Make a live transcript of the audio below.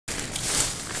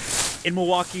In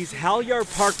Milwaukee's Halyard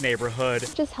Park neighborhood,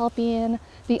 just helping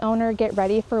the owner get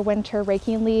ready for winter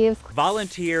raking leaves.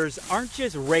 Volunteers aren't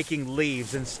just raking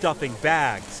leaves and stuffing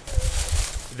bags.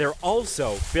 They're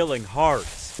also filling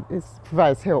hearts. It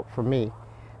provides help for me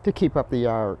to keep up the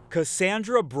yard.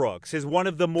 Cassandra Brooks is one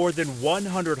of the more than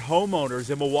 100 homeowners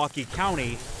in Milwaukee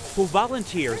County who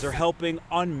volunteers are helping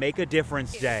on Make a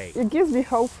Difference Day. It gives me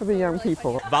hope for the young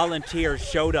people. Volunteers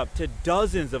showed up to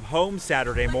dozens of homes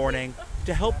Saturday morning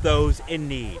to help those in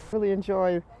need. I really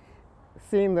enjoy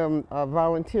seeing them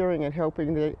volunteering and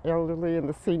helping the elderly and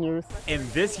the seniors. In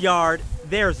this yard,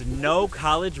 there's no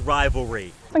college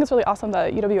rivalry. I think it's really awesome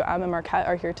that UWM and Marquette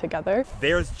are here together.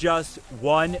 There's just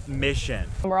one mission.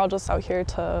 We're all just out here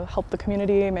to help the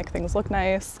community, make things look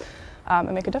nice,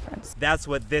 and make a difference. That's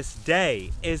what this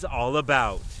day is all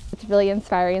about. It's really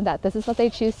inspiring that this is what they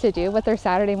choose to do with their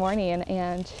Saturday morning,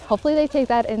 and hopefully they take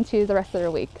that into the rest of their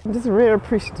week. I'm just very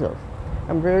appreciative.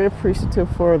 I'm very appreciative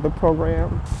for the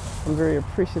program. I'm very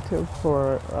appreciative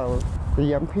for the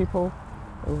young people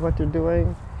and what they're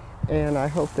doing, and I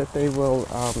hope that they will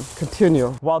continue.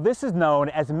 While this is known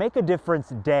as Make a Difference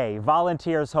Day,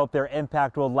 volunteers hope their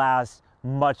impact will last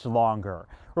much longer.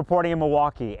 Reporting in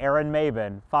Milwaukee, Aaron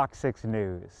Mabin, FOX6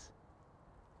 News.